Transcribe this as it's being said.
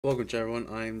Welcome to everyone,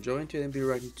 I'm Joe and today I'm be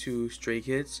reacting to Stray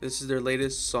Kids. This is their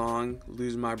latest song,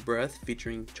 Lose My Breath,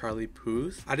 featuring Charlie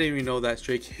Puth. I didn't even know that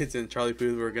Stray Kids and Charlie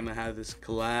Puth were gonna have this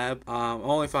collab. I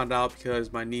only found out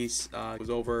because my niece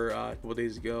was over a couple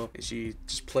days ago and she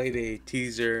just played a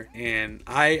teaser and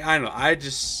I don't know,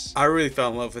 I really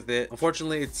fell in love with it.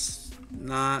 Unfortunately, it's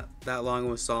not that long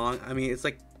of a song. I mean, it's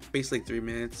like basically 3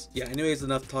 minutes. Yeah, anyways,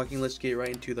 enough talking. Let's get right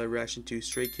into the reaction to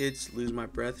Stray Kids, Lose My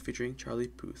Breath, featuring Charlie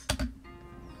Puth.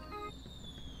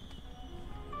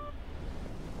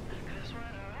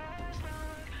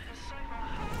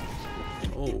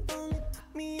 Oh.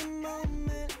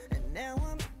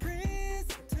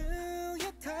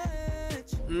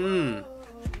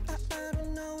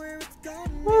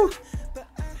 Woo.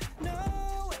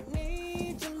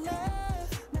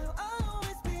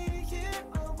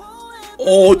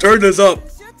 Oh, turn this up.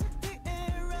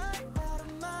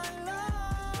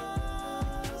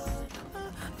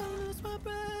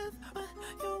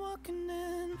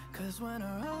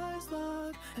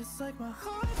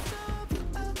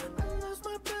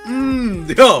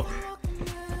 Yo.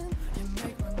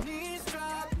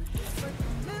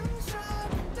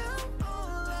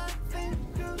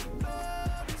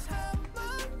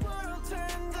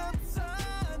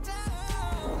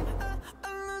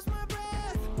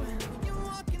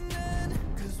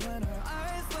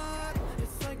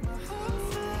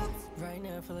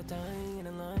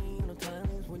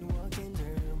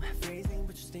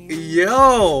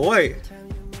 Yo, wait.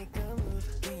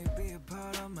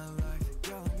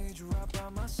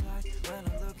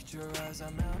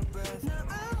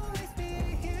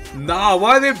 Nah,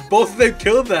 why they both of them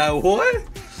killed that? What?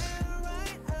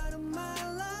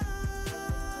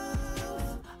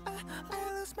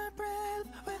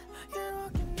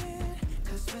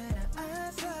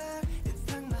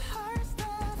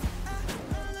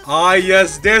 Ah,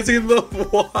 yes, dancing in the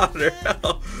water.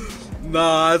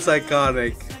 Nah, that's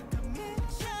iconic.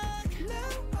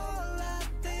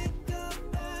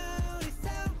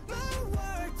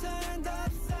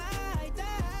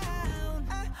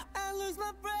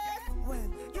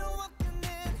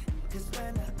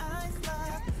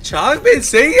 Changbin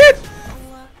sing it?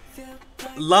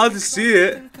 Love to see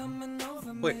it.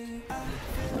 Wait.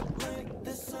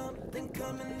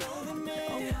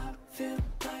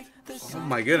 Oh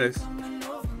my goodness.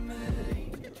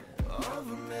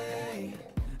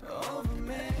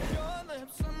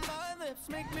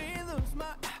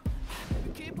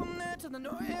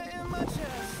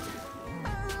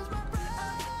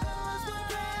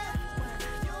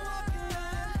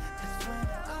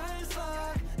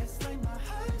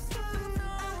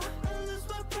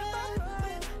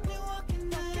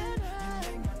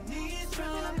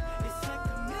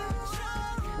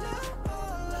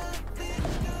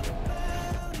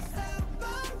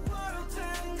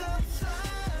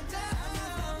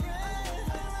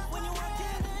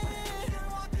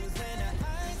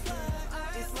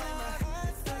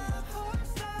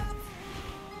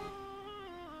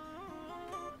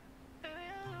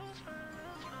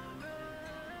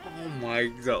 Oh my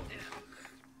god.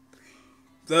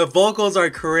 The vocals are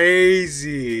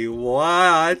crazy.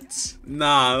 What?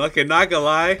 Nah, okay, not gonna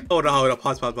lie. Hold on.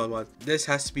 Pause. This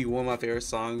has to be one of my favorite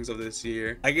songs of this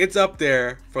year. Like, it's up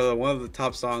there for one of the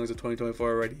top songs of 2024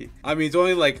 already. I mean, it's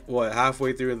only like, what,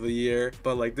 halfway through the year.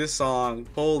 But like, this song,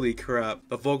 holy crap.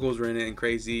 The vocals were in it and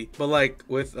crazy. But like,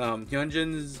 with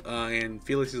Hyunjin's and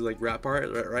Felix's like rap part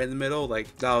right in the middle,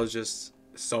 like, that was just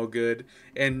so good.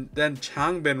 And then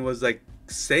Changbin was like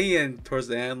saying towards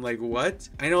the end, like, what?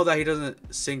 I know that he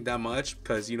doesn't sing that much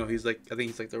because, you know, he's like, I think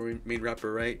he's like the main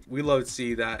rapper, right? We love to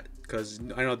see that because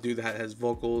I know dude that has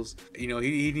vocals, you know,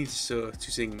 he needs to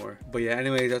sing more. But yeah,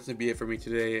 anyway, that's gonna be it for me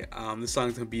today. This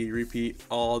song's gonna be repeat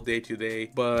all day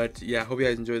today. But yeah, hope you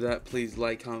guys enjoyed that. Please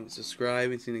like, comment,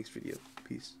 subscribe, and see you next video.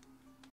 Peace.